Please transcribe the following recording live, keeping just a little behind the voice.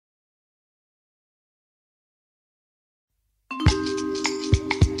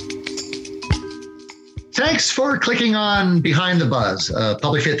Thanks for clicking on Behind the Buzz,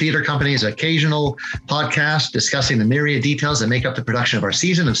 Public Fit Theater Company's occasional podcast discussing the myriad details that make up the production of our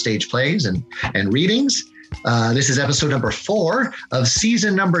season of stage plays and readings. This is episode number 4 of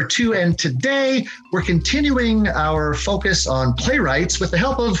season number 2. And today we're continuing our focus on playwrights with the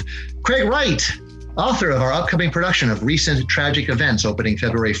help of Craig Wright, author of our upcoming production of Recent Tragic Events, opening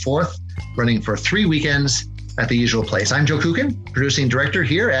February 4th, running for 3 weekends at the usual place. I'm Joe Kukin, producing director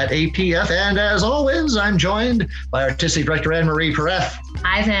here at APF. And as always, I'm joined by artistic director Anne-Marie Pereth.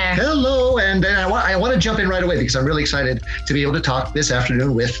 Hi there. Hello. And I want to jump in right away because I'm really excited to be able to talk this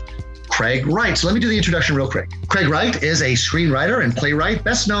afternoon with Craig Wright. So let me do the introduction real quick. Craig Wright is a screenwriter and playwright,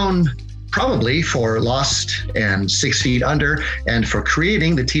 best known probably for Lost and 6 Feet Under, and for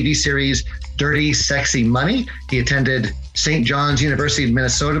creating the TV series Dirty Sexy Money. He attended St. John's University in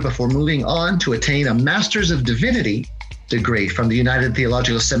Minnesota before moving on to attain a Master's of Divinity degree from the United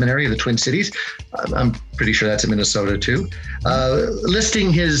Theological Seminary of the Twin Cities. I'm pretty sure that's in Minnesota too.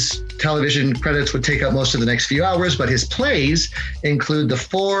 Listing his television credits would take up most of the next few hours, but his plays include the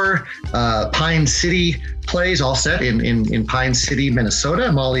 4 Pine City plays, all set in Pine City,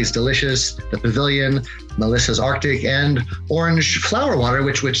 Minnesota: Molly's Delicious, The Pavilion, Melissa's Arctic, and Orange Flower Water,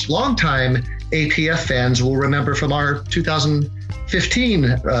 which longtime APF fans will remember from our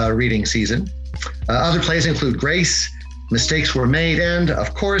 2015 reading season. Other plays include Grace, Mistakes Were Made, and,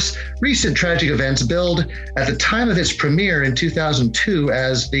 of course, Recent Tragic Events, billed at the time of its premiere in 2002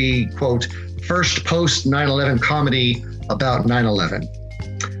 as the, quote, first post-9/11 comedy about 9/11.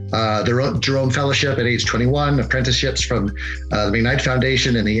 The Jerome Fellowship at age 21, apprenticeships from the McKnight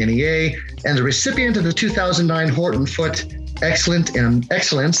Foundation and the NEA, and the recipient of the 2009 Horton Foote Excellence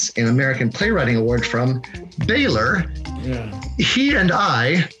in American Playwriting Award from Baylor. Yeah. He and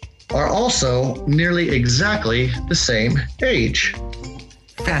I are also nearly exactly the same age.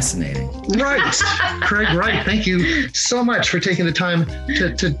 Fascinating. Right. Craig Wright, thank you so much for taking the time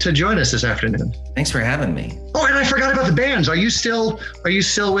to join us this afternoon. Thanks for having me. Oh, and I forgot about the bands. Are you still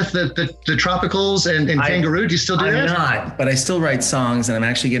with the Tropicals and Kangaroo? Do you still do that? I'm not, but I still write songs, and I'm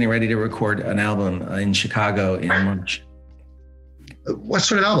actually getting ready to record an album in Chicago in March. What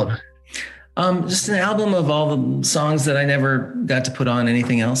sort of album? Just an album of all the songs that I never got to put on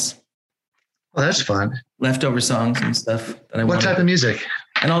anything else. Well, that's fun. Leftover songs and stuff that I What type of music?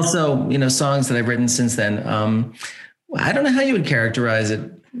 And also, songs that I've written since then. I don't know how you would characterize it.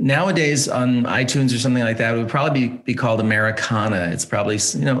 Nowadays on iTunes or something like that, it would probably be called Americana. It's probably,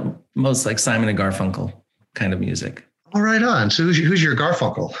 most like Simon and Garfunkel kind of music. All right on. So who's your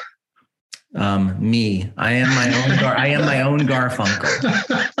Garfunkel? Me. I am my own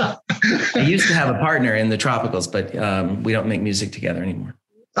Garfunkel. I used to have a partner in the Tropicals, but we don't make music together anymore.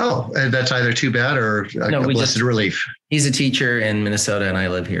 Oh, and that's either too bad or a blessed relief. He's a teacher in Minnesota and I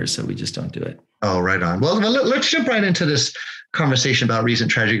live here, so we just don't do it. Oh, right on. Well, let's jump right into this conversation about recent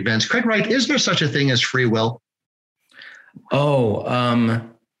tragic events. Craig Wright, is there such a thing as free will? Oh,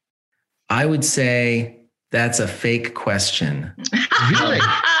 I would say that's a fake question. Really?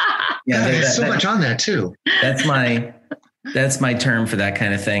 Yeah, there's so much on that too. That's my term for that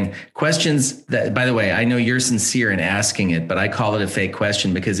kind of thing. Questions that, by the way, I know you're sincere in asking it, but I call it a fake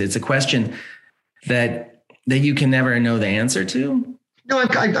question because it's a question that you can never know the answer to. No,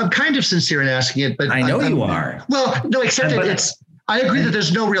 I'm kind of sincere in asking it, but I know you are. Well, no, except I agree that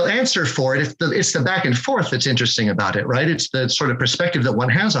there's no real answer for it. It's the back and forth that's interesting about it, right? It's the sort of perspective that one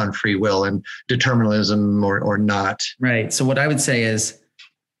has on free will and determinism or not. Right. So what I would say is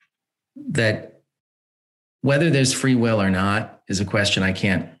that whether there's free will or not is a question I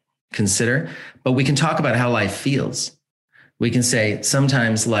can't consider, but we can talk about how life feels. We can say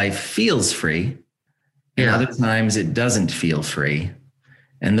sometimes life feels free and other times it doesn't feel free.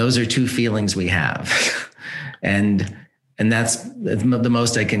 And those are 2 feelings we have. and that's the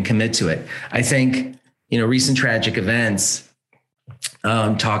most I can commit to it. I think, Recent Tragic Events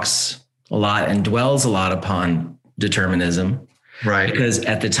talks a lot and dwells a lot upon determinism. Right. Because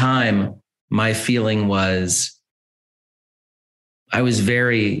at the time, my feeling was I was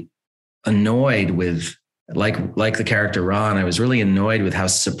very annoyed with, like the character Ron, I was really annoyed with how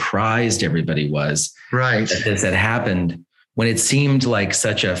surprised everybody was that this had happened when it seemed like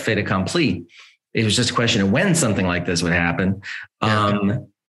such a fait accompli. It was just a question of when something like this would happen. Yeah.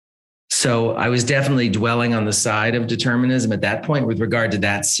 So I was definitely dwelling on the side of determinism at that point with regard to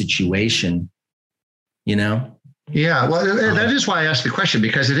that situation, Yeah, well, that is why I asked the question,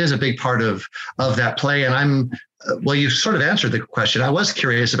 because it is a big part of that play. And you sort of answered the question. I was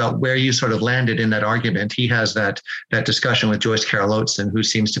curious about where you sort of landed in that argument. He has that discussion with Joyce Carol Oates, who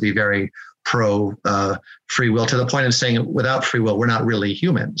seems to be very pro free will, to the point of saying without free will, we're not really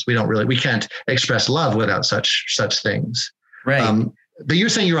humans. We can't express love without such things. Right. But you're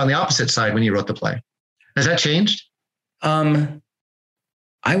saying you were on the opposite side when you wrote the play. Has that changed?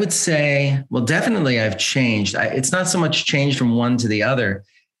 I would say, well, definitely I've changed. It's not so much changed from one to the other.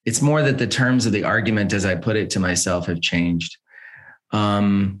 It's more that the terms of the argument, as I put it to myself, have changed.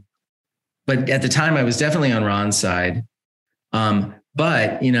 But at the time I was definitely on Ron's side.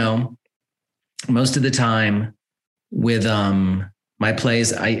 But, most of the time with my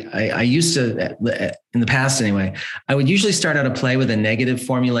plays, I used to, in the past anyway, I would usually start out a play with a negative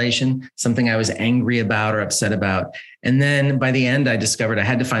formulation, something I was angry about or upset about. And then by the end, I discovered I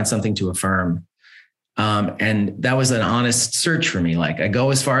had to find something to affirm. And that was an honest search for me. Like, I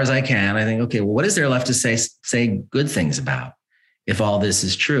go as far as I can. I think, okay, well, what is there left to say good things about if all this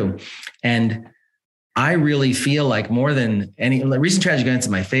is true? And I really feel like more than any, Recent Tragic Events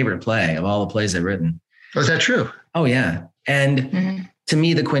is my favorite play of all the plays I've written. Oh, is that true? Oh, yeah. And to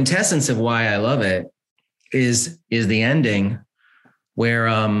me, the quintessence of why I love it is the ending where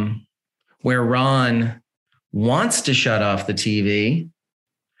Ron wants to shut off the TV,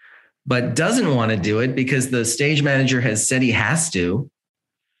 but doesn't want to do it because the stage manager has said he has to.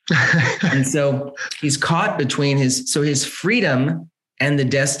 And so he's caught between his freedom and the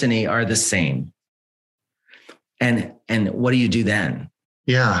destiny are the same. And what do you do then?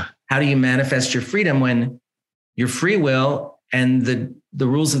 Yeah. How do you manifest your freedom when your free will and the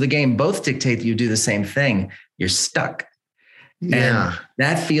rules of the game both dictate that you do the same thing? You're stuck. Yeah. And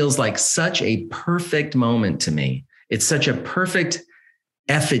that feels like such a perfect moment to me. It's such a perfect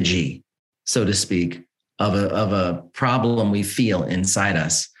effigy, so to speak, of a problem we feel inside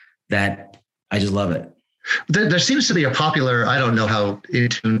us that I just love it. There seems to be a popular, I don't know how in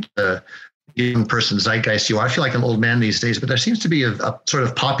tune the young person's zeitgeist you are. I feel like I'm an old man these days, but there seems to be a sort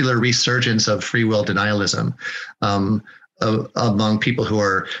of popular resurgence of free will denialism among people who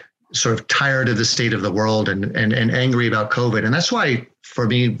are sort of tired of the state of the world and angry about COVID. And that's why, for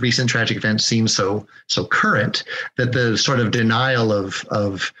me, Recent Tragic Events seems so current, that the sort of denial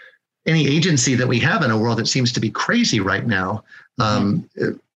of any agency that we have in a world that seems to be crazy right now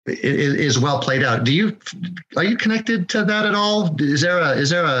is well played out. Are you connected to that at all? Is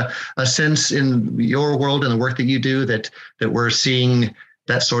there a sense in your world and the work that you do that we're seeing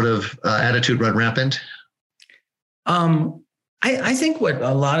that sort of attitude run rampant? I think what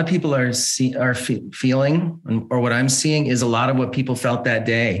a lot of people are feeling, or what I'm seeing, is a lot of what people felt that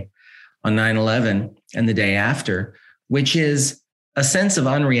day on 9/11 and the day after, which is a sense of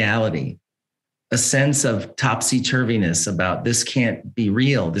unreality, a sense of topsy-turviness about this can't be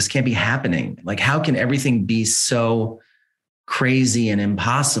real. This can't be happening. Like, how can everything be so crazy and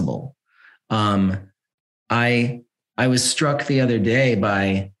impossible? I was struck the other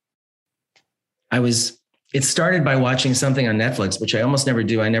day it started by watching something on Netflix, which I almost never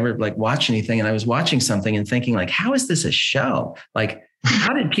do. I never watch anything. And I was watching something and thinking, how is this a show?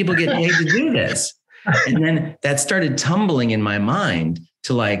 How did people get paid to do this? And then that started tumbling in my mind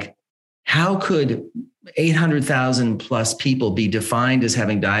to how could 800,000 plus people be defined as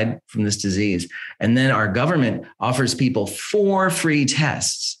having died from this disease? And then our government offers people 4 free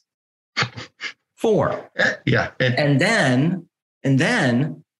tests. 4. Yeah. And then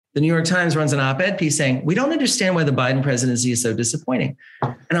the New York Times runs an op-ed piece saying, we don't understand why the Biden presidency is so disappointing.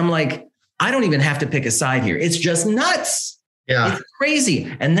 And I'm like, I don't even have to pick a side here. It's just nuts. Yeah. It's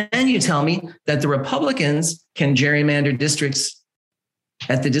crazy. And then you tell me that the Republicans can gerrymander districts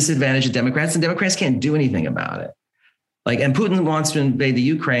at the disadvantage of Democrats, and Democrats can't do anything about it. And Putin wants to invade the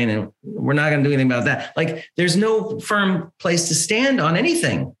Ukraine, and we're not going to do anything about that. There's no firm place to stand on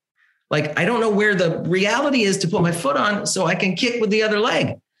anything. I don't know where the reality is to put my foot on so I can kick with the other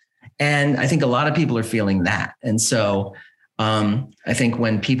leg. And I think a lot of people are feeling that. And so I think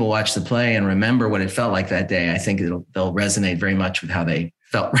when people watch the play and remember what it felt like that day, I think they'll resonate very much with how they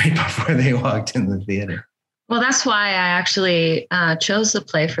felt right before they walked in the theater. Well, that's why I actually chose the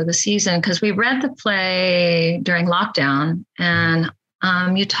play for the season, because we read the play during lockdown, and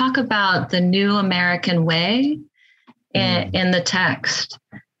you talk about the new American way in the text.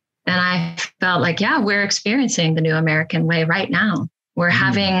 And I felt we're experiencing the new American way right now. We're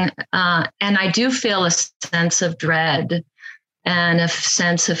having, and I do feel a sense of dread and a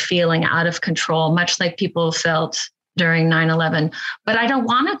sense of feeling out of control, much like people felt during 9/11. But I don't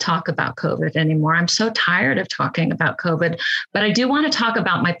want to talk about COVID anymore. I'm so tired of talking about COVID. But I do want to talk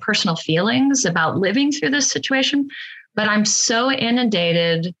about my personal feelings about living through this situation. But I'm so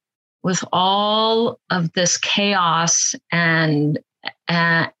inundated with all of this chaos and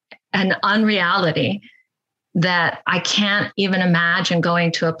unreality that I can't even imagine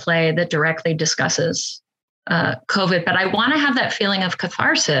going to a play that directly discusses COVID, but I want to have that feeling of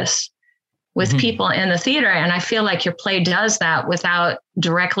catharsis with people in the theater. And I feel like your play does that without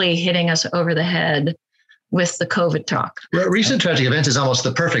directly hitting us over the head with the COVID talk. Recent Tragic Events is almost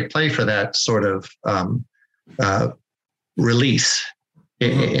the perfect play for that sort of release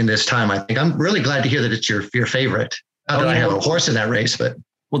in this time. I think I'm really glad to hear that it's your favorite. Not that I have a horse in that race, but.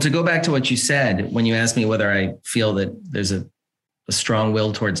 Well, to go back to what you said, when you asked me whether I feel that there's a strong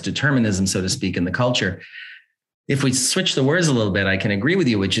will towards determinism, so to speak, in the culture, if we switch the words a little bit, I can agree with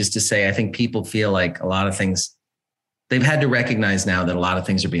you, which is to say, I think people feel like a lot of things, they've had to recognize now that a lot of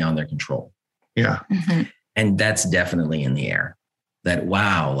things are beyond their control. Yeah. Mm-hmm. And that's definitely in the air. That,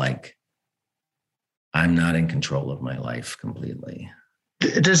 wow, like I'm not in control of my life completely.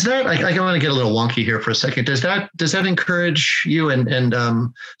 Does that, I want to get a little wonky here for a second. Does that encourage you and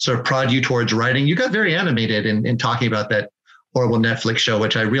sort of prod you towards writing? You got very animated in talking about that horrible Netflix show,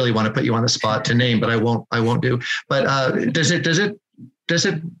 which I really want to put you on the spot to name, but I won't do. But does it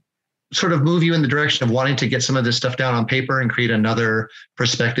sort of move you in the direction of wanting to get some of this stuff down on paper and create another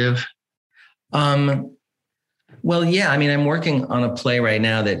perspective? Well, yeah. I mean, I'm working on a play right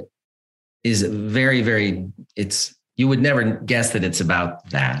now that is very, very, you would never guess that it's about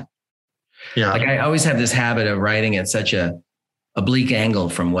that. Yeah. Like I always have this habit of writing at such a oblique angle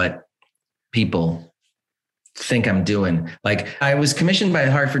from what people think I'm doing. Like I was commissioned by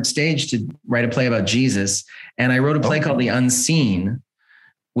Hartford Stage to write a play about Jesus. And I wrote a play called The Unseen,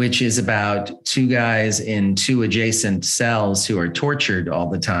 which is about two guys in two adjacent cells who are tortured all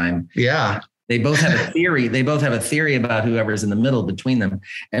the time. Yeah. They both have a theory. They both have a theory about whoever's in the middle between them.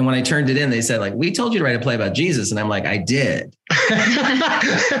 And when I turned it in, they said, like, we told you to write a play about Jesus. And I'm like, I did.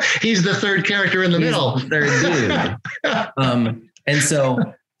 He's the third character in the middle. The third dude. And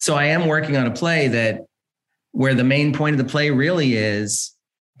so I am working on a play where the main point of the play really is,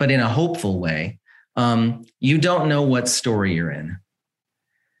 but in a hopeful way, you don't know what story you're in.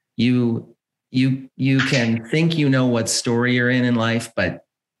 You can think you know what story you're in life, but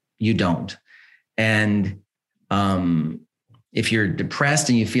you don't. And if you're depressed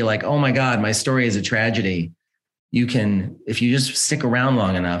and you feel like, oh my God, my story is a tragedy, you can, if you just stick around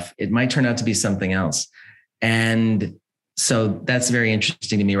long enough, it might turn out to be something else. And so that's very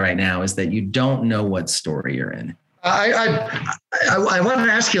interesting to me right now, is that you don't know what story you're in. I want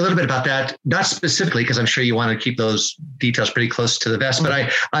to ask you a little bit about that, not specifically, because I'm sure you want to keep those details pretty close to the vest,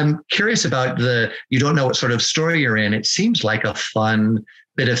 but I'm curious about you don't know what sort of story you're in. It seems like a fun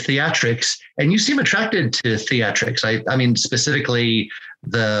bit of theatrics, and you seem attracted to theatrics. I mean, specifically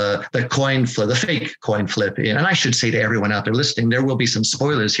the coin flip, the fake coin flip. And I should say to everyone out there listening, there will be some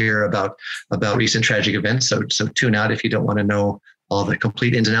spoilers here about recent tragic events. So tune out if you don't want to know all the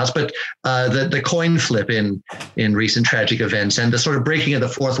complete ins and outs, but the coin flip in recent tragic events, and the sort of breaking of the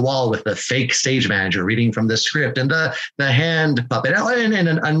fourth wall with the fake stage manager reading from the script, and the hand puppet. And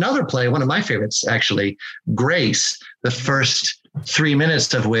another play, one of my favorites, actually, Grace, the first 3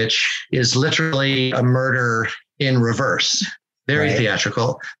 minutes of which is literally a murder in reverse. Very right.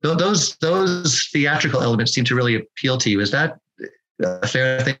 Theatrical. Those theatrical elements seem to really appeal to you. Is that a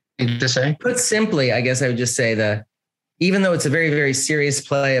fair thing to say? Put simply, I guess I would just say even though it's a very, very serious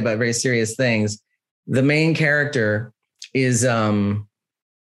play about very serious things, the main character is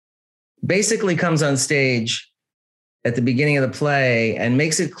basically comes on stage at the beginning of the play and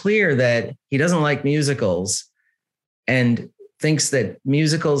makes it clear that he doesn't like musicals and thinks that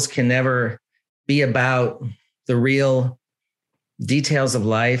musicals can never be about the real details of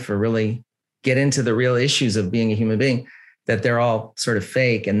life or really get into the real issues of being a human being, that they're all sort of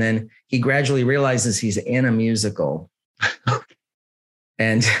fake. And then he gradually realizes he's in a musical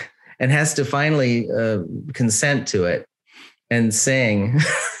and has to finally consent to it and sing.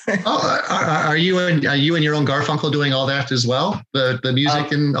 Are you and your own Garfunkel doing all that as well? The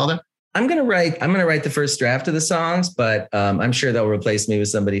music and all that? I'm going to write the first draft of the songs, but I'm sure they'll replace me with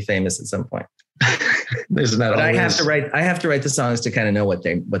somebody famous at some point. Isn't that? I have to write the songs to kind of know what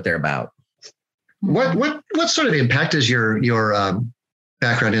they're about. What sort of impact does your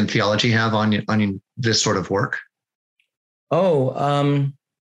background in theology have on this sort of work?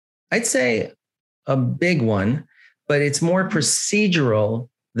 I'd say a big one, but it's more procedural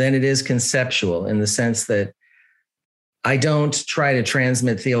than it is conceptual, in the sense that I don't try to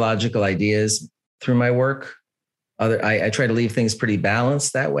transmit theological ideas through my work. I try to leave things pretty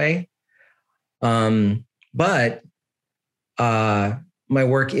balanced that way. But my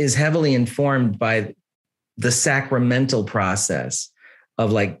work is heavily informed by the sacramental process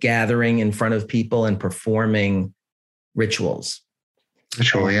of like gathering in front of people and performing rituals.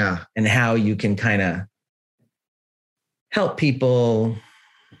 Yeah. And how you can kind of help people,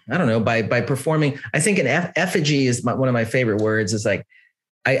 I don't know, by performing. I think an effigy is one of my favorite words. It's like,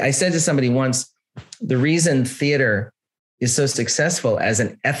 I said to somebody once, the reason theater is so successful as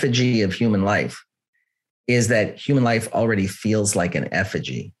an effigy of human life is that human life already feels like an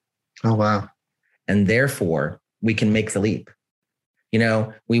effigy. Oh, wow. And therefore we can make the leap. You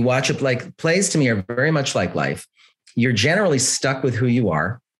know, we watch it, like plays to me are very much like life. You're generally stuck with who you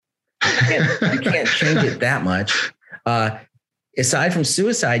are. You can't change it that much. Aside from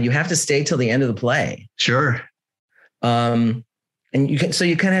suicide, you have to stay till the end of the play. Sure. And you kind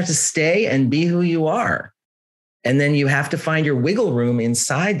of have to stay and be who you are. And then you have to find your wiggle room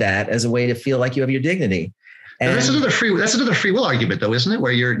inside that as a way to feel like you have your dignity. And that's another free will argument, though, isn't it?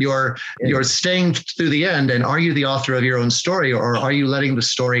 Where you're staying through the end, and are you the author of your own story, or are you letting the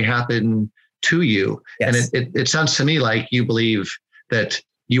story happen to you? Yes. And it sounds to me like you believe that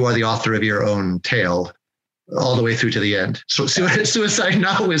you are the author of your own tale all the way through to the end. So suicide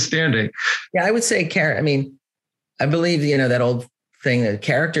notwithstanding. Yeah, I would say I believe, that old thing that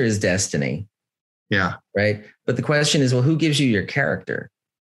character is destiny. Yeah. Right. But the question is, well, who gives you your character?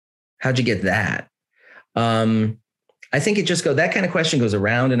 How'd you get that? I think that kind of question goes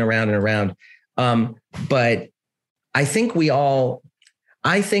around and around and around. But I think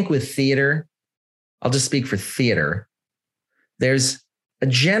with theater, I'll just speak for theater. There's a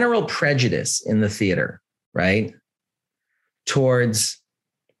general prejudice in the theater, right? Towards,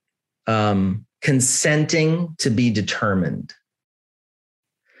 consenting to be determined.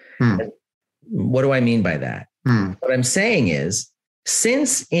 What do I mean by that? What I'm saying is,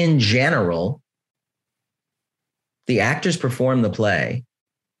 since in general, the actors perform the play,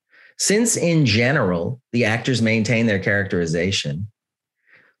 since in general, the actors maintain their characterization,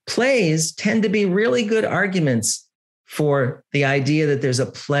 plays tend to be really good arguments for the idea that there's a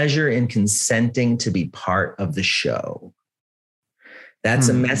pleasure in consenting to be part of the show. That's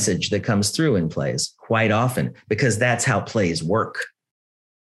a message that comes through in plays quite often, because that's how plays work.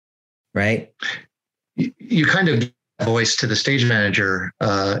 Right? You kind of voice to the stage manager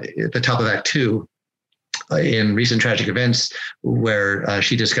at the top of Act 2 in Recent Tragic Events, where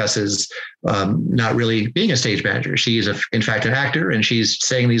she discusses not really being a stage manager. She is, in fact, an actor, and she's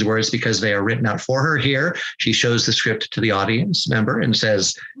saying these words because they are written out for her. Here, she shows the script to the audience member and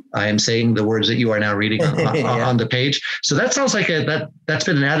says, I am saying the words that you are now reading on the page. So that sounds like that's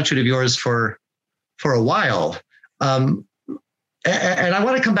been an attitude of yours for a while. And I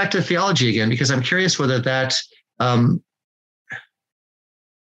want to come back to theology again, because I'm curious whether that,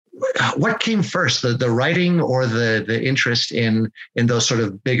 what came first, the writing or the interest in those sort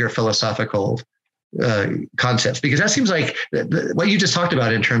of bigger philosophical concepts? Because that seems like what you just talked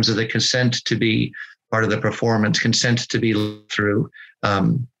about in terms of the consent to be part of the performance, consent to be through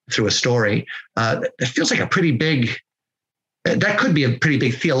a story. It feels like that could be a pretty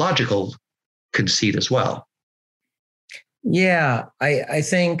big theological conceit as well. Yeah, I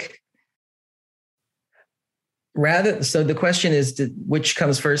think so the question is, which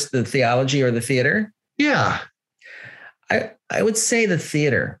comes first, the theology or the theater? Yeah. I would say the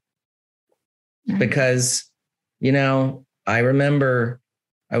theater, because, I remember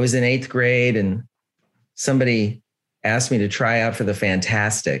I was in 8th grade and somebody asked me to try out for the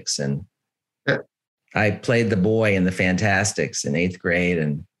Fantastics, and I played the boy in the Fantastics in 8th grade.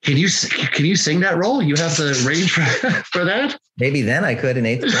 And can you sing that role? You have the range for that? Maybe then I could in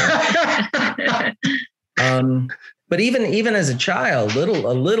 8th grade. But even as a child, a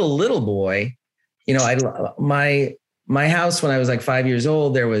little boy, my house when I was like 5 years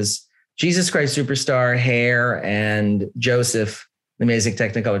old, there was Jesus Christ Superstar, Hair, and Joseph, the Amazing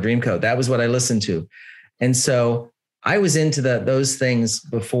Technicolor Dreamcoat. That was what I listened to. And so I was into those things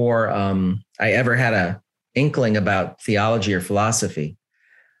before I ever had a inkling about theology or philosophy.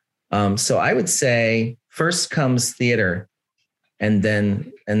 So I would say first comes theater, and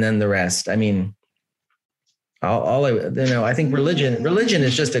then the rest. I mean, I think religion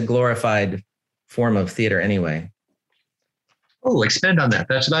is just a glorified form of theater anyway. Oh, expand on that.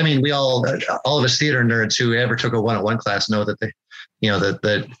 We all of us theater nerds who ever took a 101 class know that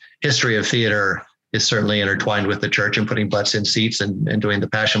the history of theater is certainly intertwined with the church and putting butts in seats and doing the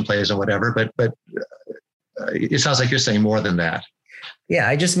passion plays and whatever. But it sounds like you're saying more than that. Yeah,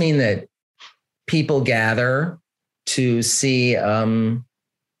 I just mean that people gather to see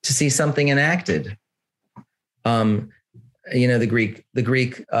something enacted. The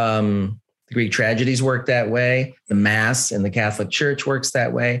Greek tragedies work that way. The Mass in the Catholic Church works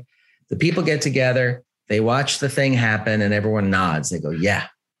that way. The people get together, they watch the thing happen, and everyone nods. They go, yeah,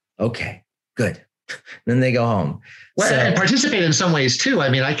 okay, good. Then they go home. Well, and participate in some ways too. I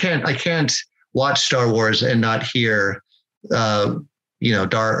mean, I can't watch Star Wars and not hear Yoda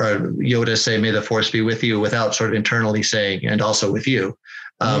say, "May the Force be with you," without sort of internally saying, "and also with you."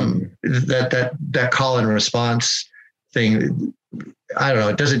 That call and response thing, I don't know.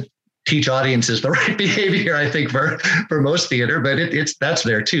 It doesn't teach audiences the right behavior, I think, for most theater, but that's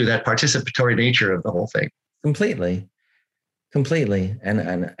there too. That participatory nature of the whole thing. Completely.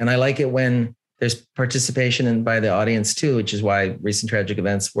 And I like it when there's participation by the audience too, which is why Recent Tragic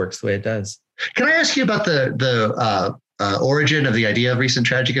Events works the way it does. Can I ask you about the origin of the idea of Recent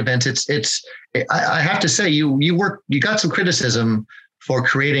Tragic Events? I have to say, you got some criticism for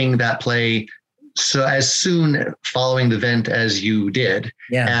creating that play so as soon following the event as you did.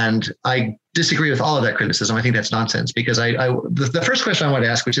 Yeah. And I disagree with all of that criticism. I think that's nonsense, because the first question I want to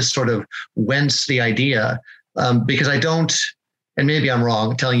ask, which is sort of whence the idea, because I don't, and maybe I'm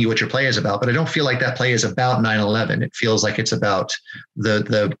wrong telling you what your play is about, but I don't feel like that play is about 9/11. It feels like it's about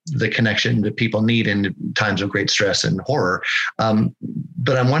the connection that people need in times of great stress and horror.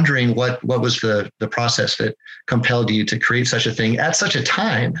 But I'm wondering what was the process that compelled you to create such a thing at such a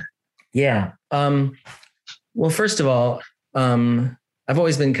time? Yeah. Well, first of all, I've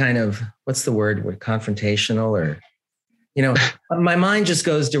always been kind of, what's the word? Confrontational, or, my mind just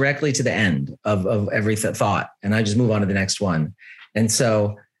goes directly to the end of every thought, and I just move on to the next one. And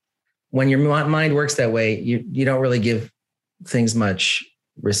so when your mind works that way, you don't really give things much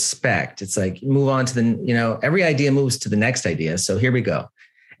respect. It's like, move on to every idea moves to the next idea. So here we go.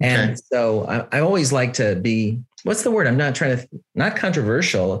 And so I always like to be, what's the word? I'm not trying to, not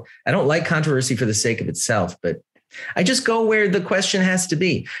controversial. I don't like controversy for the sake of itself, but I just go where the question has to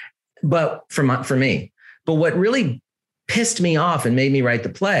be. But for me, but what really pissed me off and made me write the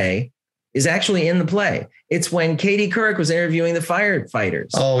play is actually in the play. It's when Katie Couric was interviewing the firefighters.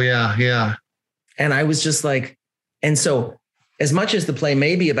 Oh yeah. Yeah. And I was just like, and so as much as the play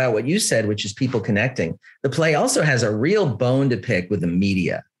may be about what you said, which is people connecting, the play also has a real bone to pick with the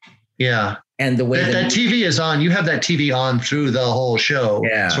media. Yeah. And the way that TV is on, you have that TV on through the whole show,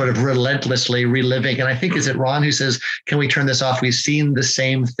 sort of relentlessly reliving. And I think, is it Ron who says, "Can we turn this off? We've seen the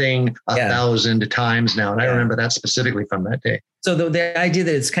same thing 1,000 times now." And I remember that specifically from that day. So the idea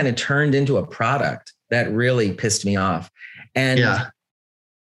that it's kind of turned into a product, that really pissed me off. And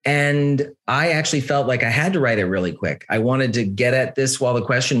I actually felt like I had to write it really quick. I wanted to get at this while the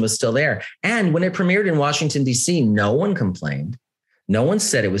question was still there. And when it premiered in Washington, D.C., no one complained. No one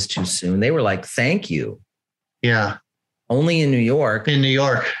said it was too soon. They were like, "Thank you." Yeah. Only in New York.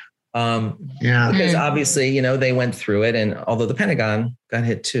 Because obviously, they went through it. And although the Pentagon got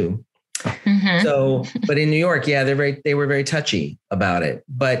hit too. Mm-hmm. So, but in New York, they were very touchy about it.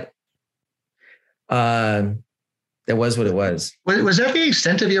 But that was what it was. Was that the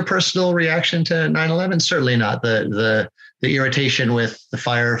extent of your personal reaction to 9/11? Certainly not. The irritation with the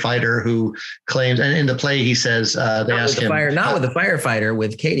firefighter who claims, and in the play he says, they ask him, not with the firefighter,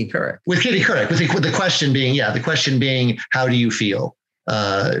 with Katie Couric. With Katie Couric, with the question being, how do you feel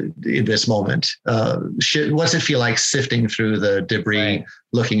in this moment? What's it feel like sifting through the debris,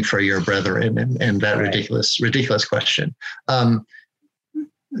 looking for your brethren, and that ridiculous question? You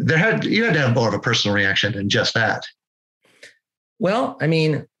had to have more of a personal reaction than just that. Well, I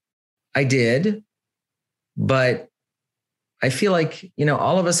mean, I did, but I feel like,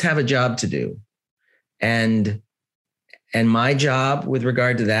 all of us have a job to do. And my job with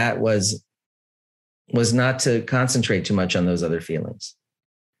regard to that was not to concentrate too much on those other feelings.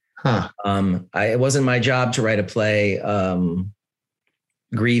 Huh. It wasn't my job to write a play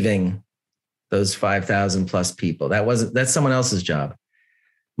grieving those 5,000 plus people. That's someone else's job.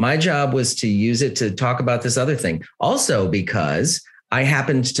 My job was to use it to talk about this other thing. Also, because I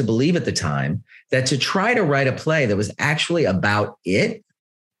happened to believe at the time that to try to write a play that was actually about it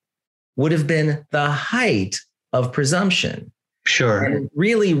would have been the height of presumption. Sure. And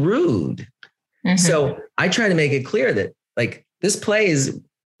really rude. Mm-hmm. So I try to make it clear that, like, this play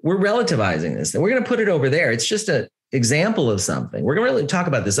we're relativizing this, and we're going to put it over there. It's just an example of something. We're going to really talk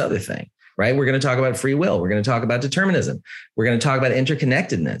about this other thing. Right? We're going to talk about free will. We're going to talk about determinism. We're going to talk about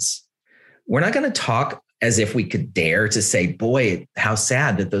interconnectedness. We're not going to talk as if we could dare to say, "Boy, how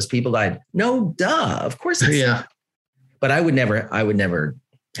sad that those people died." No, duh. Of course it's sad. But I would never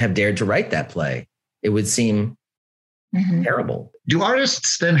have dared to write that play. It would seem terrible. Do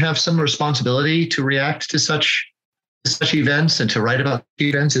artists then have some responsibility to react to such events and to write about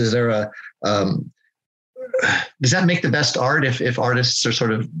events? Is there does that make the best art if artists are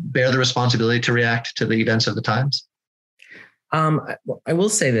sort of bear the responsibility to react to the events of the times? I will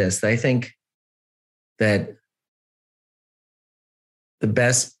say this. I think that the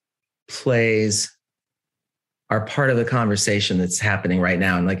best plays are part of the conversation that's happening right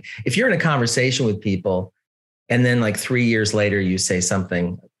now. And like, if you're in a conversation with people And then like 3 years later, you say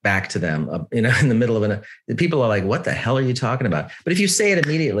something back to them, in the middle of people are like, what the hell are you talking about? But if you say it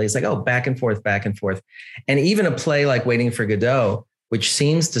immediately, it's like, oh, back and forth, back and forth. And even a play like Waiting for Godot, which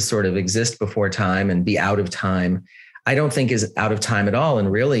seems to sort of exist before time and be out of time, I don't think is out of time at all.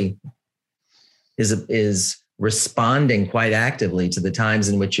 And really is responding quite actively to the times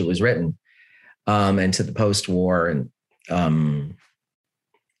in which it was written, and to the post-war and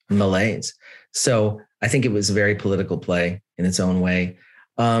malaise. So I think it was a very political play in its own way.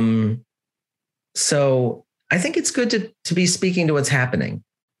 So I think it's good to be speaking to what's happening,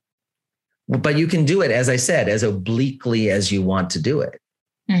 but you can do it, as I said, as obliquely as you want to do it.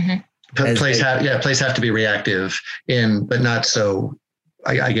 Mm-hmm. Plays have to be reactive but not so,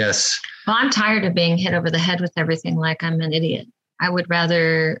 I guess. Well, I'm tired of being hit over the head with everything like I'm an idiot. I would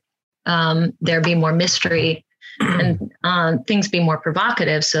rather there be more mystery and things be more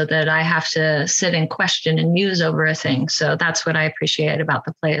provocative so that I have to sit and question and muse over a thing. So that's what I appreciate about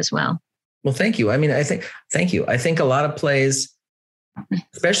the play as well. Well, thank you. I mean, thank you. I think a lot of plays,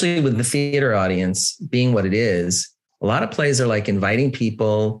 especially with the theater audience being what it is, a lot of plays are like inviting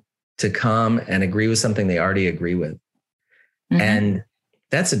people to come and agree with something they already agree with. Mm-hmm. And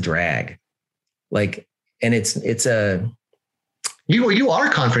that's a drag. Like, and it's you are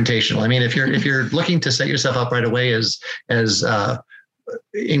confrontational. I mean, if you're looking to set yourself up right away as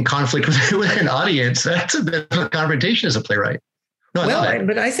in conflict with an audience, that's a bit of a confrontation as a playwright. No,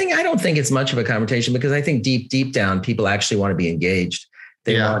 but I don't think it's much of a confrontation, because I think deep down, people actually want to be engaged.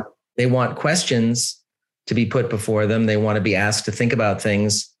 They want questions to be put before them. They want to be asked to think about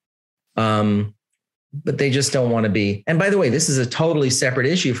things. But they just don't want to be. And by the way, this is a totally separate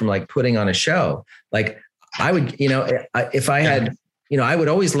issue from like putting on a show. Like I would, if I had, I would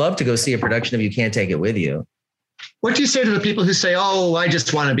always love to go see a production of You Can't Take It With You. What do you say to the people who say, oh, I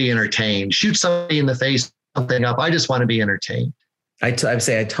just want to be entertained, shoot somebody in the face, something up, I just want to be entertained? I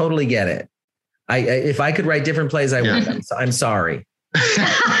say, I totally get it. If I could write different plays, I would. I'm sorry.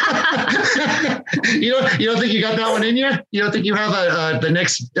 You don't think you got that one in you? You don't think you have the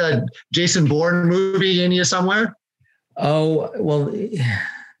next Jason Bourne movie in you somewhere? Oh, well,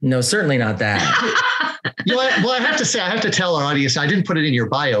 no, certainly not that. Well, I have to tell our audience, I didn't put it in your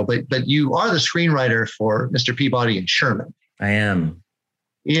bio, but you are the screenwriter for Mr. Peabody and Sherman. I am.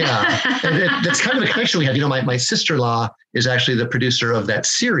 Yeah. That's kind of a connection we have. My sister-in-law is actually the producer of that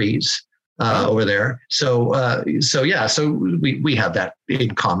series over there. So yeah, so we have that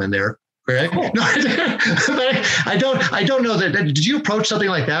in common there. Right? Cool. No, I don't know that. Did you approach something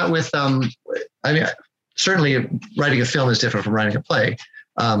like that with? I mean, certainly writing a film is different from writing a play.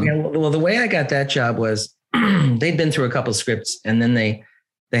 Well, the way I got that job was they'd been through a couple of scripts, and then they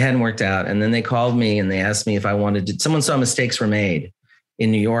hadn't worked out, and then they called me and they asked me if I wanted to. Someone saw Mistakes Were Made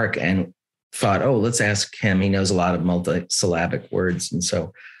in New York and thought, oh, let's ask him. He knows a lot of multisyllabic words, and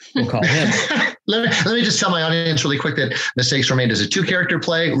so we'll call him. Let me just tell my audience really quick that Mistakes Were Made is a 2-character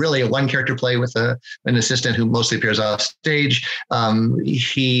play, really a 1-character play with an assistant who mostly appears off stage.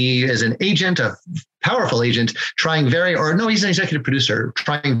 He is an agent, a powerful agent, he's an executive producer,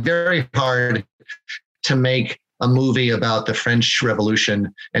 trying very hard to make a movie about the French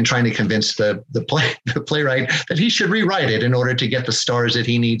Revolution and trying to convince the playwright that he should rewrite it in order to get the stars that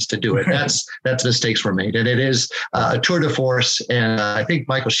he needs to do it. That's Mistakes Were Made. And it is a tour de force. And I think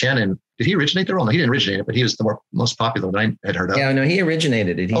Michael Shannon, did he originate the role? No, he didn't originate it, but he was the most popular that I had heard of. Yeah, no, he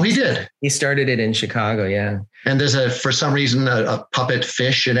originated it. He did? He started it in Chicago, yeah. And there's for some reason, a puppet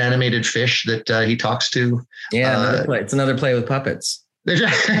fish, an animated fish that he talks to. Yeah, another play. It's another play with puppets.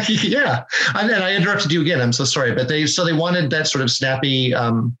 Yeah. And then I interrupted you again. I'm so sorry. But they wanted that sort of snappy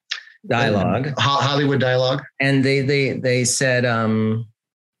dialogue, Hollywood dialogue. And they said,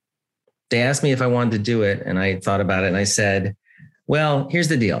 they asked me if I wanted to do it. And I thought about it and I said, well, here's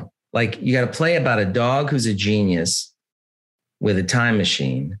the deal. Like, you got to play about a dog who's a genius with a time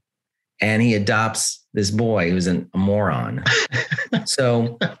machine, and he adopts this boy who's a moron.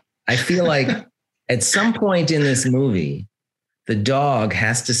 So I feel like at some point in this movie, the dog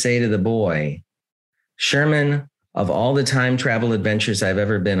has to say to the boy, Sherman, of all the time travel adventures I've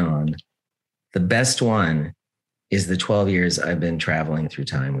ever been on, the best one is the 12 years I've been traveling through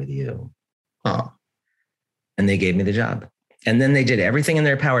time with you. Oh. And they gave me the job. And then they did everything in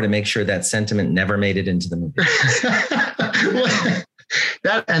their power to make sure that sentiment never made it into the movie.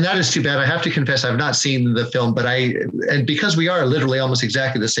 That is too bad. I have to confess, I've not seen the film, but because we are literally almost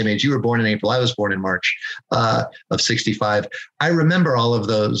exactly the same age. You were born in April. I was born in March of 65. I remember all of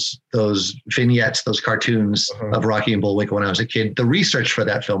those vignettes, those cartoons of Rocky and Bullwinkle when I was a kid. The research for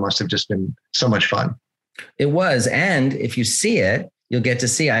that film must have just been so much fun. It was. And if you see it, you'll get to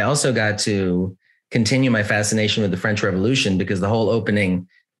see, I also got to continue my fascination with the French Revolution because the whole opening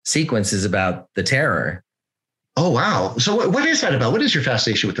sequence is about the terror. Oh, wow. So what is that about? What is your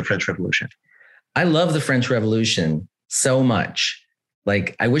fascination with the French Revolution? I love the French Revolution so much.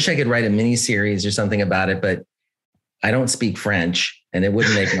 Like, I wish I could write a mini series or something about it, but I don't speak French and it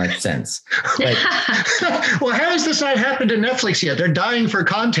wouldn't make much sense. But, well, how has this not happened to Netflix yet? They're dying for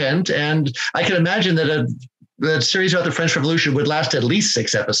content. And I can imagine that the series about the French Revolution would last at least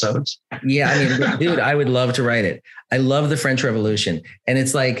 6 episodes. Yeah. I mean, dude, I would love to write it. I love the French Revolution. And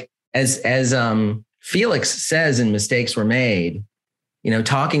it's like, as Felix says in Mistakes Were Made,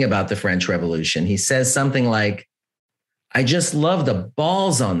 talking about the French Revolution, he says something like, I just love the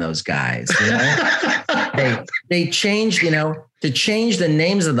balls on those guys. They changed, to change the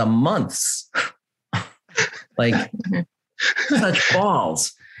names of the months. Like, such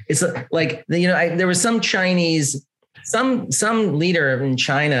balls. It's like, there was some Chinese, some leader in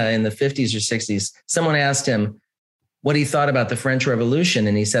China in the 50s or 60s. Someone asked him what he thought about the French Revolution.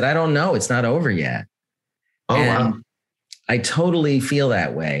 And he said, I don't know. It's not over yet. Oh, and wow. I totally feel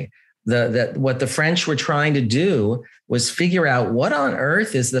that way. What the French were trying to do was figure out what on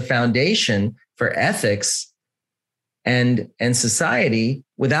earth is the foundation for ethics and society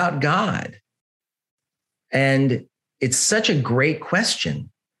without God. And it's such a great question.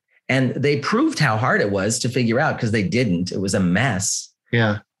 And they proved how hard it was to figure out because they didn't. It was a mess.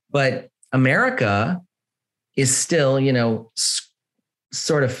 Yeah. But America is still,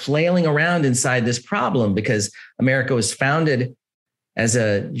 sort of flailing around inside this problem because America was founded as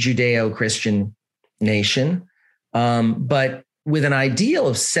a Judeo-Christian nation, but with an ideal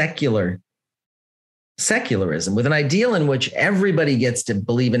of secularism, with an ideal in which everybody gets to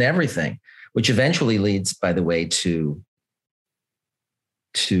believe in everything, which eventually leads, by the way, to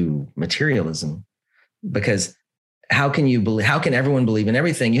materialism. Because how can everyone believe in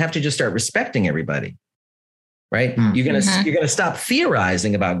everything? You have to just start respecting everybody. Right? Mm-hmm. You're gonna stop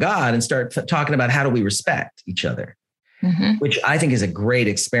theorizing about God and start talking about how do we respect each other, which I think is a great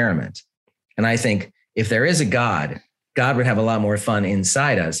experiment. And I think if there is a God would have a lot more fun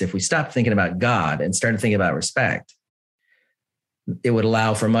inside us. If we stopped thinking about God and started thinking about respect, it would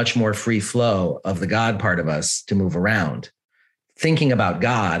allow for much more free flow of the God part of us to move around. Thinking about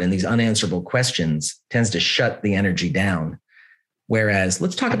God and these unanswerable questions tends to shut the energy down. Whereas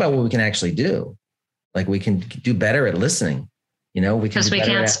let's talk about what we can actually do. Like, we can do better at listening, because we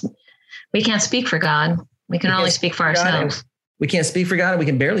can't speak for God. We can only speak for ourselves. We can't speak for God and we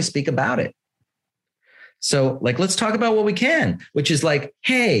can barely speak about it. So let's talk about what we can, which is like,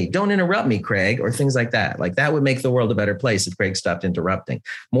 hey, don't interrupt me, Craig, or things like that. Like, that would make the world a better place if Craig stopped interrupting,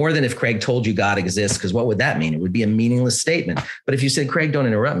 more than if Craig told you God exists. Because what would that mean? It would be a meaningless statement. But if you said, Craig, don't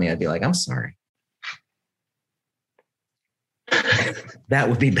interrupt me, I'd be like, I'm sorry. That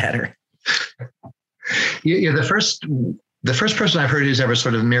would be better. You're the first person I've heard who's ever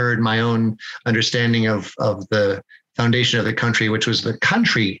sort of mirrored my own understanding of the foundation of the country, which was the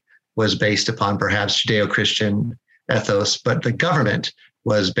country was based upon perhaps Judeo-Christian ethos, but the government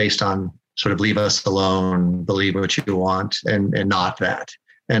was based on sort of leave us alone, believe what you want, and not that.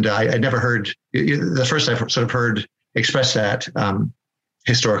 And I never heard, the first I've sort of heard express that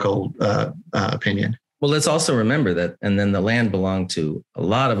historical opinion. Well, let's also remember that, and then the land belonged to a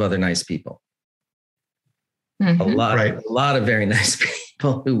lot of other nice people. A lot of very nice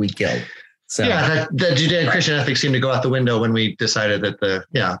people who we killed. So yeah, the Judeo-Christian ethics seemed to go out the window when we decided that that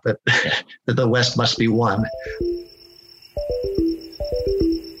the West must be one.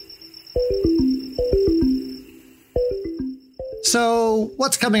 So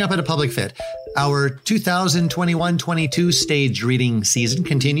what's coming up at A Public Fit? Our 2021-22 stage reading season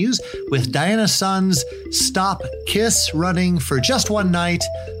continues with Diana Sun's Stop Kiss running for just one night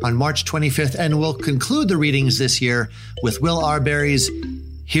on March 25th, and we'll conclude the readings this year with Will Arbery's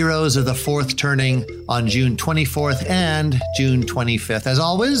Heroes of the Fourth Turning on June 24th and June 25th. As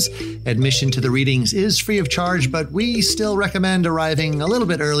always, admission to the readings is free of charge, but we still recommend arriving a little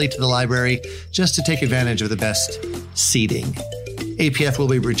bit early to the library just to take advantage of the best seating. APF will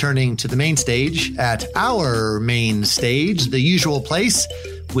be returning to the main stage at our main stage, the usual place,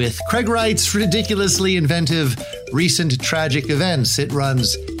 with Craig Wright's ridiculously inventive Recent Tragic Events. It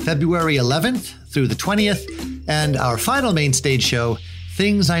runs February 11th through the 20th, and our final main stage show,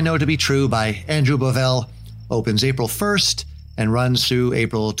 Things I Know to Be True by Andrew Bovell, opens April 1st and runs through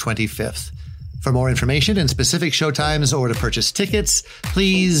April 25th. For more information and specific showtimes or to purchase tickets,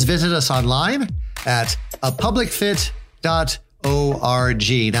 please visit us online at apublicfit.org.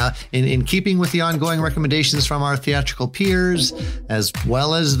 Now, in keeping with the ongoing recommendations from our theatrical peers, as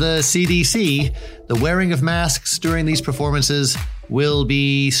well as the CDC, the wearing of masks during these performances will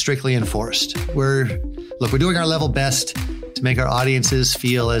be strictly enforced. We're doing our level best to make our audiences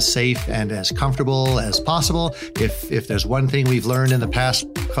feel as safe and as comfortable as possible. If there's one thing we've learned in the past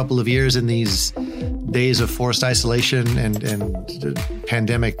couple of years in these days of forced isolation and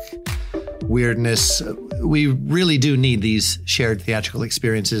pandemic weirdness, we really do need these shared theatrical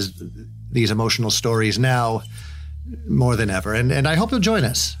experiences, these emotional stories now more than ever. And I hope you'll join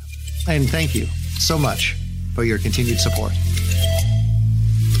us. And thank you so much for your continued support.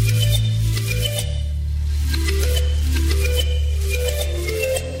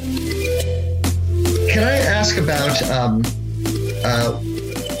 Can I ask about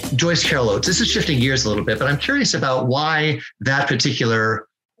Joyce Carol Oates? This is shifting gears a little bit, but I'm curious about why that particular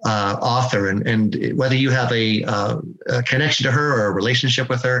author and whether you have a connection to her or a relationship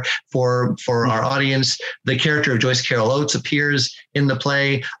with her. For our audience, the character of Joyce Carol Oates appears in the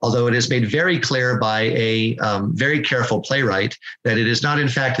play, although it is made very clear by a very careful playwright that it is not, in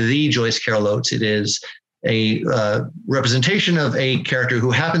fact, the Joyce Carol Oates. It is a representation of a character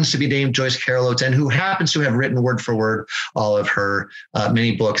who happens to be named Joyce Carol Oates and who happens to have written word for word all of her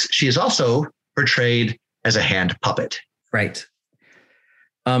many books. She is also portrayed as a hand puppet. Right.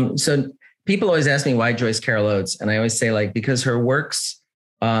 So people always ask me why Joyce Carol Oates, and I always say, like, because her works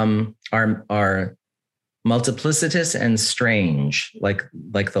are multiplicitous and strange, like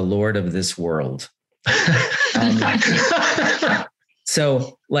the Lord of this world.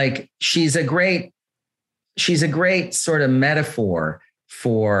 So, like, she's a great sort of metaphor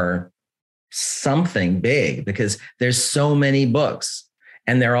for something big, because there's so many books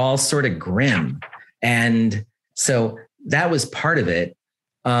and they're all sort of grim. And so that was part of it.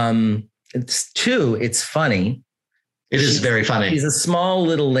 It's funny. It is very funny. She's a small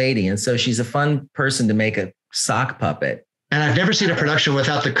little lady. And so she's a fun person to make a sock puppet. And I've never seen a production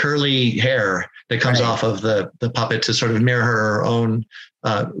without the curly hair that comes off of the puppet to sort of mirror her own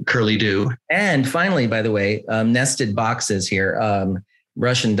curly do. And finally, by the way, nested boxes here,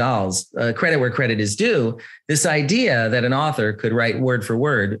 Russian dolls, credit where credit is due. This idea that an author could write word for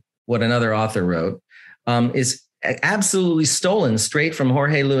word what another author wrote is absolutely stolen straight from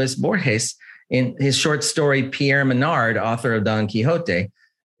Jorge Luis Borges in his short story, Pierre Menard, author of Don Quixote,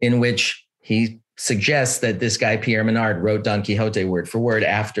 in which he suggests that this guy, Pierre Menard, wrote Don Quixote word for word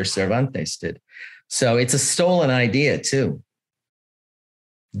after Cervantes did. So it's a stolen idea too.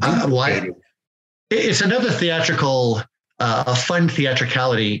 Why? It's another theatrical, a fun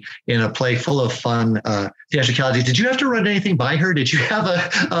theatricality in a play full of fun theatricality. Did you have to run anything by her? Did you have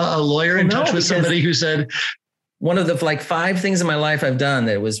a lawyer in touch with somebody who said... One of the 5 things in my life I've done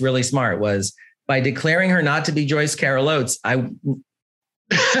that was really smart was by declaring her not to be Joyce Carol Oates. You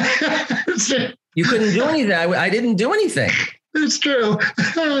couldn't do anything. I didn't do anything. It's true.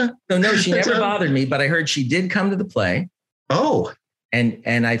 So no, she never bothered me, but I heard she did come to the play. Oh.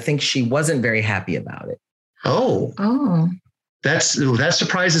 And I think she wasn't very happy about it. Oh. That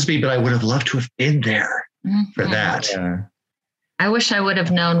surprises me, but I would have loved to have been there for that. Yeah. I wish I would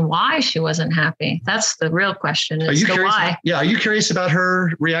have known why she wasn't happy. That's the real question. Are you curious? Why? Yeah. Are you curious about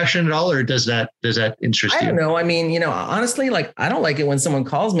her reaction at all, or does that interest you? I don't know. I mean, honestly, I don't like it when someone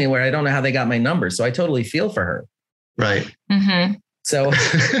calls me where I don't know how they got my number. So I totally feel for her. Right. Mm-hmm. So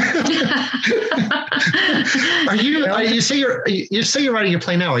you say you're writing a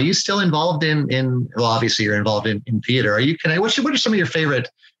play now. Are you still involved in well, obviously you're involved in theater. What are some of your favorite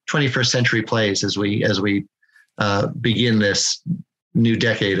 21st century plays as we begin this new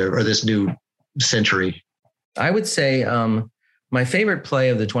decade or this new century? I would say my favorite play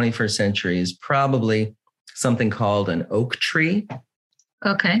of the 21st century is probably something called An Oak Tree.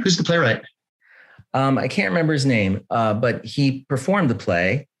 Okay. Who's the playwright? I can't remember his name, but he performed the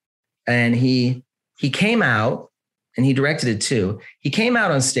play, and he came out, and he directed it too. He came out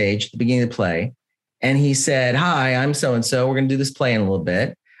on stage at the beginning of the play, and he said, "Hi, I'm so-and-so. We're going to do this play in a little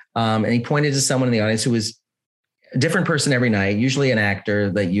bit." And he pointed to someone in the audience who was a different person every night, usually an actor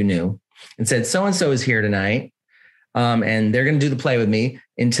that you knew, and said, "So-and-so is here tonight. And they're going to do the play with me."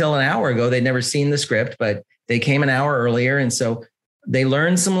 Until an hour ago, they'd never seen the script, but they came an hour earlier. And so they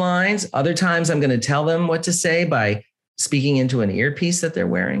learned some lines. Other times I'm going to tell them what to say by speaking into an earpiece that they're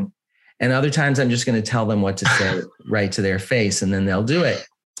wearing. And other times I'm just going to tell them what to say right to their face, and then they'll do it.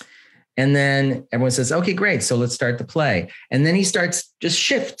 And then everyone says, "Okay, great. So let's start the play." And then he just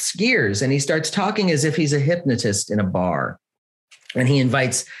shifts gears, and he starts talking as if he's a hypnotist in a bar. And he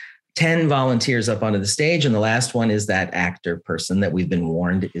invites 10 volunteers up onto the stage. And the last one is that actor person that we've been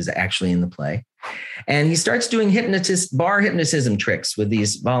warned is actually in the play. And he starts doing bar hypnotism tricks with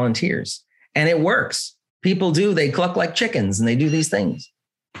these volunteers. And it works. People they cluck like chickens, and they do these things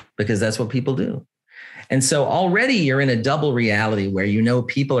because that's what people do. And so already you're in a double reality where you know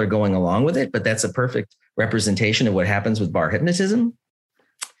people are going along with it, but that's a perfect representation of what happens with bar hypnotism.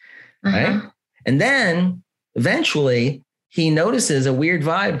 Right. And then eventually he notices a weird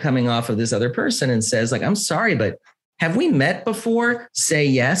vibe coming off of this other person and says, like, I'm sorry, but have we met before? Say,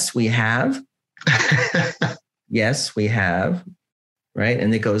 yes, we have. Yes, we have. Right.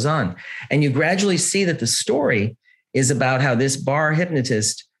 And it goes on. And you gradually see that the story is about how this bar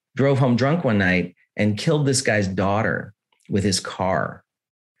hypnotist drove home drunk one night and killed this guy's daughter with his car.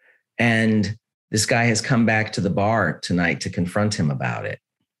 And this guy has come back to the bar tonight to confront him about it.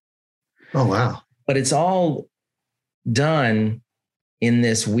 Oh, wow. But it's all done in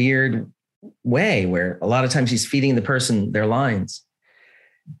this weird way where a lot of times he's feeding the person their lines.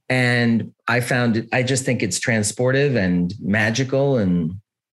 And I just think it's transportive and magical and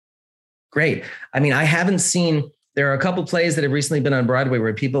great. I mean, there are a couple plays that have recently been on Broadway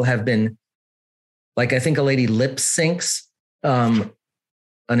where people have been, like, I think a lady lip syncs an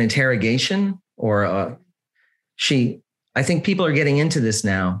interrogation I think people are getting into this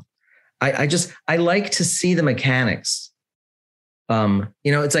now. I like to see the mechanics.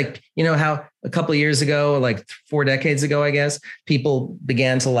 It's like, how a couple of years ago, like 4 decades ago, I guess, people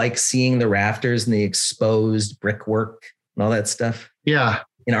began to like seeing the rafters and the exposed brickwork and all that stuff. Yeah.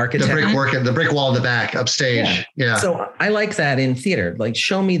 In architecture. The brickwork and the brick wall in the back upstage. Yeah. So I like that in theater. Like,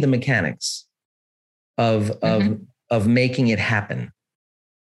 show me the mechanics of making it happen.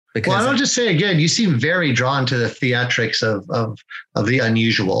 Because I'll just say again, you seem very drawn to the theatrics of the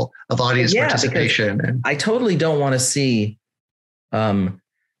unusual, of audience participation. And I totally don't want to see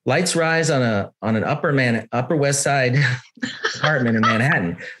lights rise on an Upper West Side apartment in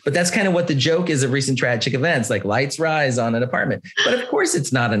Manhattan. But that's kind of what the joke is of recent tragic events, like lights rise on an apartment. But of course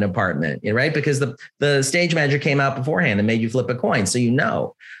it's not an apartment, right? Because the stage manager came out beforehand and made you flip a coin.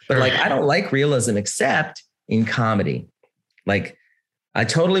 So but like, I don't like realism except in comedy. Like, I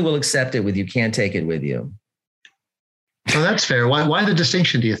totally will accept it with You Can't Take It With You. Oh, that's fair. Why the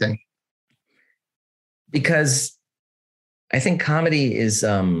distinction, do you think? Because I think comedy is,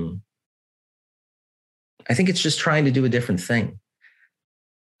 I think it's just trying to do a different thing.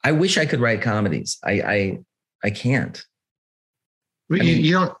 I wish I could write comedies. I can't.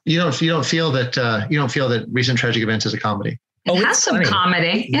 You don't feel that Recent Tragic Events is a comedy. It has some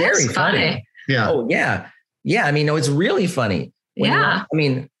comedy. Very funny. Yeah. Oh yeah. Yeah. I mean, no, it's really funny.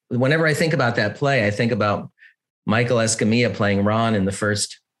 Whenever I think about that play, I think about Michael Escamilla playing Ron in the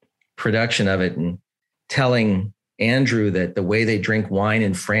first production of it and telling Andrew that the way they drink wine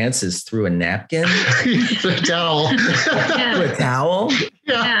in France is through a napkin. The towel. Through a towel.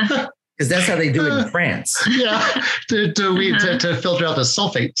 Yeah. Because that's how they do it in France. Yeah. To filter out the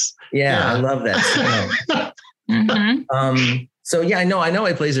sulfates. Yeah. I love that. So yeah, I know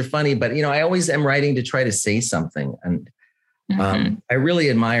my plays are funny, but I always am writing to try to say something. And I really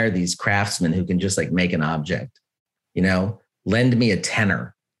admire these craftsmen who can just like make an object, lend me a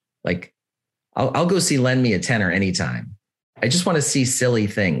tenor. Like I'll go see Lend Me a Tenor anytime. I just want to see silly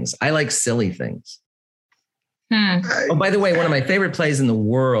things. I like silly things. Oh, by the way, one of my favorite plays in the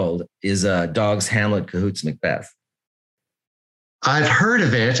world is Dogg's Hamlet, Cahoots, Macbeth. I've heard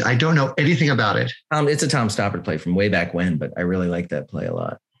of it. I don't know anything about it. It's a Tom Stoppard play from way back when, but I really like that play a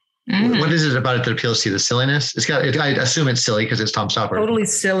lot. What is it about it that appeals to you? The silliness? I assume it's silly because it's Tom Stoppard. Totally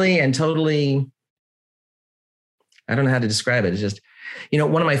silly and totally, I don't know how to describe it. It's just,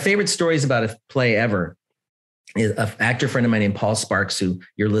 one of my favorite stories about a play ever is an actor friend of mine named Paul Sparks, who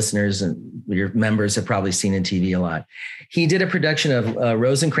your listeners and your members have probably seen in TV a lot. He did a production of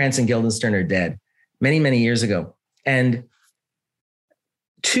Rosencrantz and Guildenstern Are Dead many, many years ago. And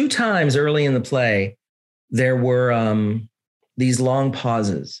 2 times early in the play, there were these long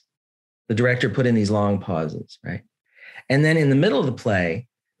pauses. The director put in these long pauses, right? And then in the middle of the play,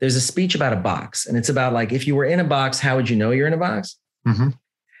 there's a speech about a box. And it's about like, if you were in a box, how would you know you're in a box? Mm-hmm.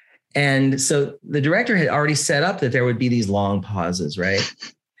 And so the director had already set up that there would be these long pauses, right?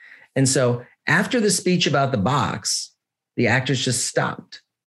 And so after the speech about the box, the actors just stopped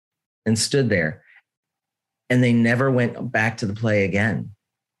and stood there. And they never went back to the play again.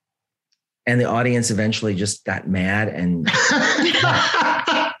 And the audience eventually just got mad and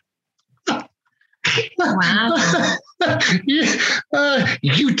wow.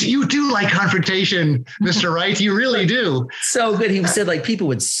 You do like confrontation, Mr. Wright. You really do. So good. He said like people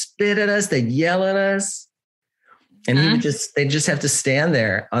would spit at us, they'd yell at us. And they'd just have to stand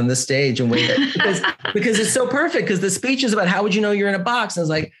there on the stage and wait because it's so perfect. Because the speech is about how would you know you're in a box? And it's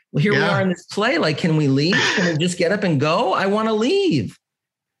like, well, here we are in this play. Like, can we leave? Can we just get up and go? I want to leave.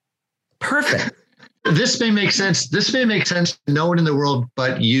 Perfect. this may make sense. This may make sense to no one in the world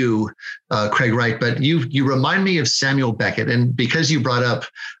but you, Craig Wright. But you remind me of Samuel Beckett, and because you brought up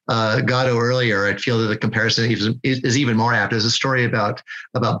Godot earlier, I feel that the comparison is even more apt. There's a story about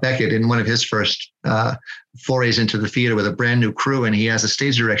Beckett in one of his first forays into the theater with a brand new crew, and he has a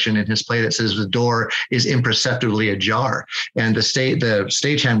stage direction in his play that says the door is imperceptibly ajar, and the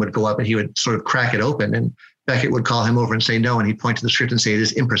stagehand would go up and he would sort of crack it open, and Beckett would call him over and say no, and he'd point to the script and say it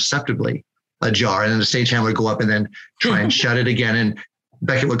is imperceptibly ajar, and then the stagehand would go up and then try and shut it again, and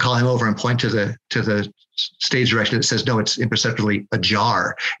Beckett would call him over and point to the stage direction that says no, it's imperceptibly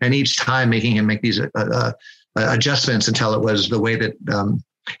ajar, and each time making him make these adjustments until it was the way that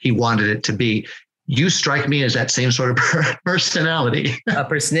he wanted it to be. You strike me as that same sort of personality. A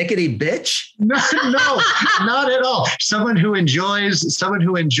persnickety bitch? No, not at all. Someone who enjoys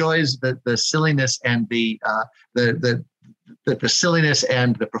the silliness and the silliness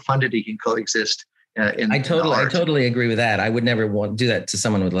and the profundity can coexist. I totally agree with that. I would never want to do that to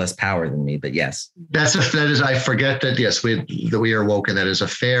someone with less power than me, but yes. I forget that. Yes, we are woke, and that is a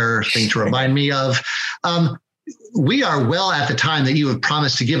fair thing to remind me of. We are well at the time that you have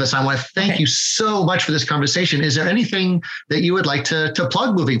promised to give us. I want to thank you so much for this conversation. Is there anything that you would like to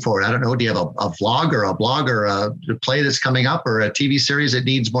plug moving forward? I don't know. Do you have a vlog or a blog or a play that's coming up or a TV series that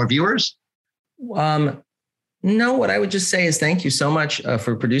needs more viewers? No, what I would just say is thank you so much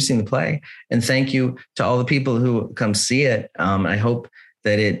for producing the play. And thank you to all the people who come see it. I hope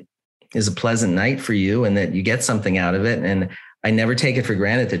that it is a pleasant night for you and that you get something out of it. And I never take it for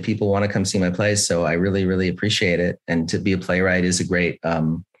granted that people want to come see my plays. So I really, really appreciate it. And to be a playwright is a great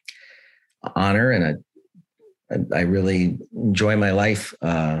honor. And I really enjoy my life.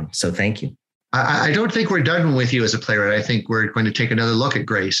 So thank you. I don't think we're done with you as a playwright. I think we're going to take another look at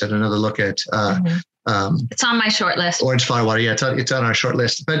Grace and another look at it's on my short list. Orange Flower Water. Yeah, it's on our short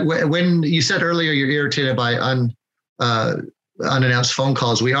list. But when you said earlier you're irritated by unannounced phone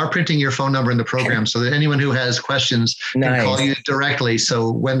calls, we are printing your phone number in the program so that anyone who has questions can call you directly.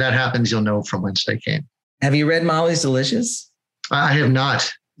 So when that happens, you'll know from whence they came. Have you read Molly's Delicious? I have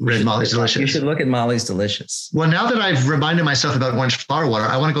not read Molly's Delicious. You should look at Molly's Delicious. Well, now that I've reminded myself about Orange Flower Water,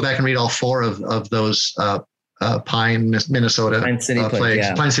 I want to go back and read all four of those Pine, Minnesota Pine City plays.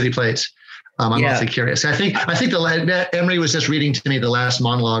 Yeah. Pine City plays. I'm awfully curious. I think Emery was just reading to me the last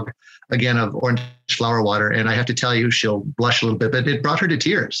monologue again of Orange Flower Water, and I have to tell you, she'll blush a little bit, but it brought her to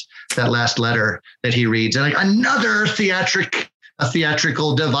tears, that last letter that he reads. And another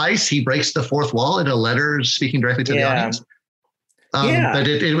theatrical device. He breaks the fourth wall in a letter speaking directly to the audience. But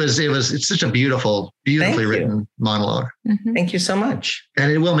it's such a beautifully written monologue. Mm-hmm. Thank you so much.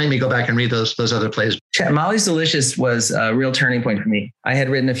 And it will make me go back and read those other plays. Molly's Delicious was a real turning point for me. I had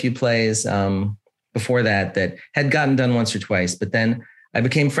written a few plays before that had gotten done once or twice, but then I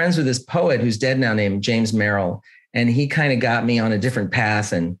became friends with this poet who's dead now named James Merrill. And he kind of got me on a different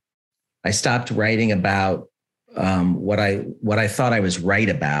path. And I stopped writing about what I thought I was right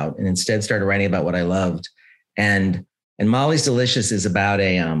about, and instead started writing about what I loved. And Molly's Delicious is about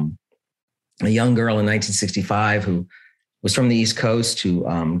a young girl in 1965 who was from the East Coast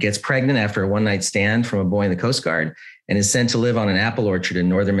who gets pregnant after a one-night stand from a boy in the Coast Guard and is sent to live on an apple orchard in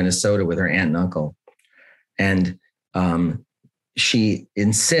northern Minnesota with her aunt and uncle. And she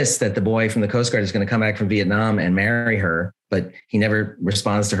insists that the boy from the Coast Guard is going to come back from Vietnam and marry her, but he never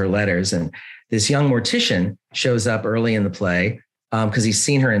responds to her letters. And this young mortician shows up early in the play because he's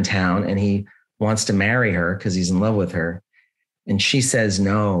seen her in town and he wants to marry her because he's in love with her. And she says,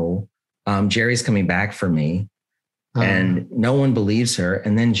 no, Jerry's coming back for me. And no one believes her.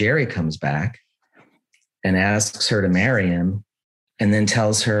 And then Jerry comes back and asks her to marry him and then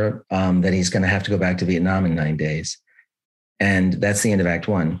tells her that he's going to have to go back to Vietnam in 9 days. And that's the end of Act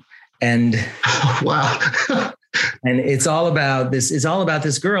One. And wow. And it's all about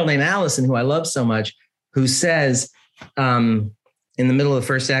this girl named Allison, who I love so much, who says in the middle of the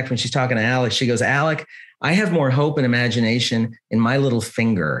first act, when she's talking to Alec, she goes, Alec, I have more hope and imagination in my little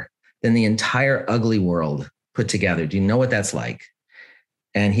finger than the entire ugly world put together. Do you know what that's like?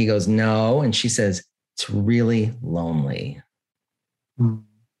 And he goes, no. And she says, it's really lonely. And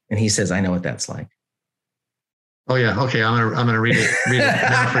he says, I know what that's like. Oh yeah. Okay. I'm gonna read it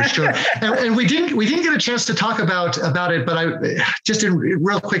now for sure. And we didn't get a chance to talk about it, but I just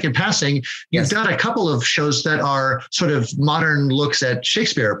real quick in passing, you've done a couple of shows that are sort of modern looks at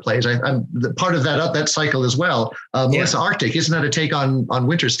Shakespeare plays. I'm part of that cycle as well. Melissa Arctic, isn't that a take on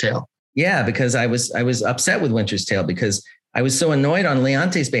Winter's Tale? Yeah, because I was upset with Winter's Tale because I was so annoyed on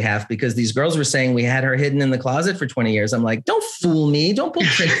Leonte's behalf because these girls were saying we had her hidden in the closet for 20 years. I'm like, don't fool me. Don't pull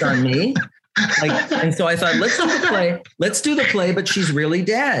tricks on me. And so I thought, let's do the play, but she's really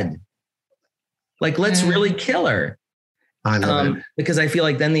dead. Like, let's really kill her. I love it. Because I feel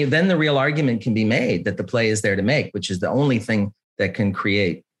like then the real argument can be made that the play is there to make, which is the only thing that can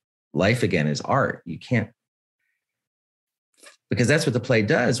create life again is art. You can't, because that's what the play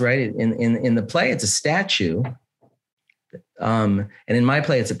does, right? In the play, it's a statue. And in my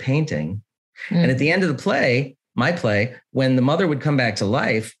play, it's a painting. And at the end of the play, my play, when the mother would come back to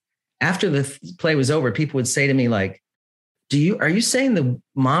life, after the play was over, people would say to me, like, are you saying the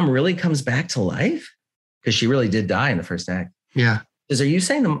mom really comes back to life? Because she really did die in the first act. Yeah. Are you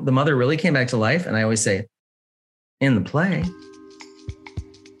saying the mother really came back to life? And I always say, in the play.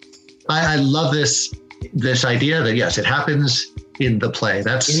 I love this idea that, yes, it happens in the play.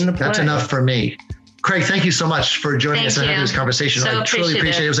 That's enough for me. Craig, thank you so much for joining us and having this conversation. I truly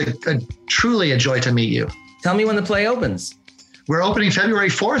appreciate it. It was truly a joy to meet you. Tell me when the play opens. We're opening February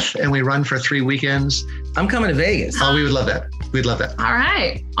 4th and we run for 3 weekends. I'm coming to Vegas. Oh, we would love that. We'd love that. All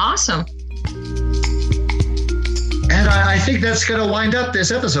right. Awesome. And I think that's going to wind up this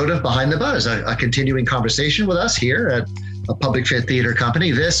episode of Behind the Buzz, a continuing conversation with us here at a Public Fit Theater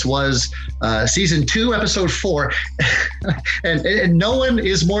Company. This was season 2, episode 4. and no one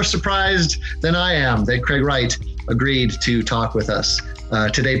is more surprised than I am that Craig Wright agreed to talk with us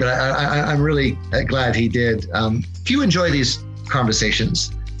today. But I'm really glad he did. If you enjoy these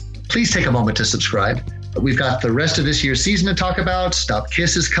conversations, please take a moment to subscribe. We've got the rest of this year's season to talk about. Stop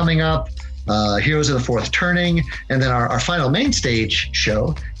Kiss is coming up. Heroes of the Fourth Turning, and then our final main stage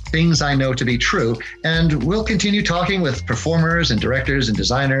show, Things I Know to Be True. And we'll continue talking with performers and directors and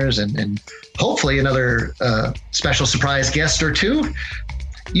designers and hopefully another special surprise guest or two.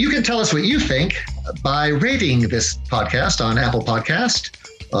 You can tell us what you think by rating this podcast on Apple Podcast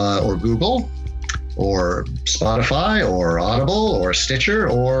or Google or Spotify or Audible or Stitcher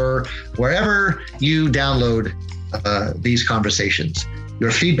or wherever you download these conversations.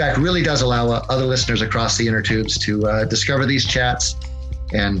 Your feedback really does allow other listeners across the inner tubes to discover these chats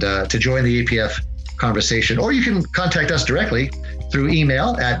and to join the APF conversation. Or you can contact us directly through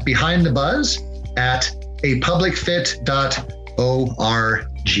email at behindthebuzz@apublicfit.org.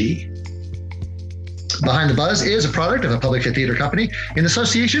 Behind the Buzz is a product of a Public Fit Theater Company in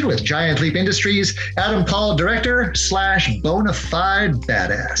association with Giant Leap Industries. Adam Paul, director / bona fide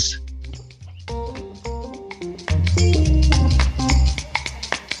badass.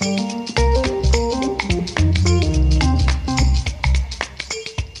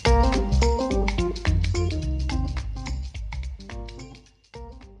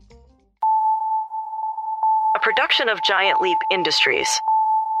 Production of Giant Leap Industries.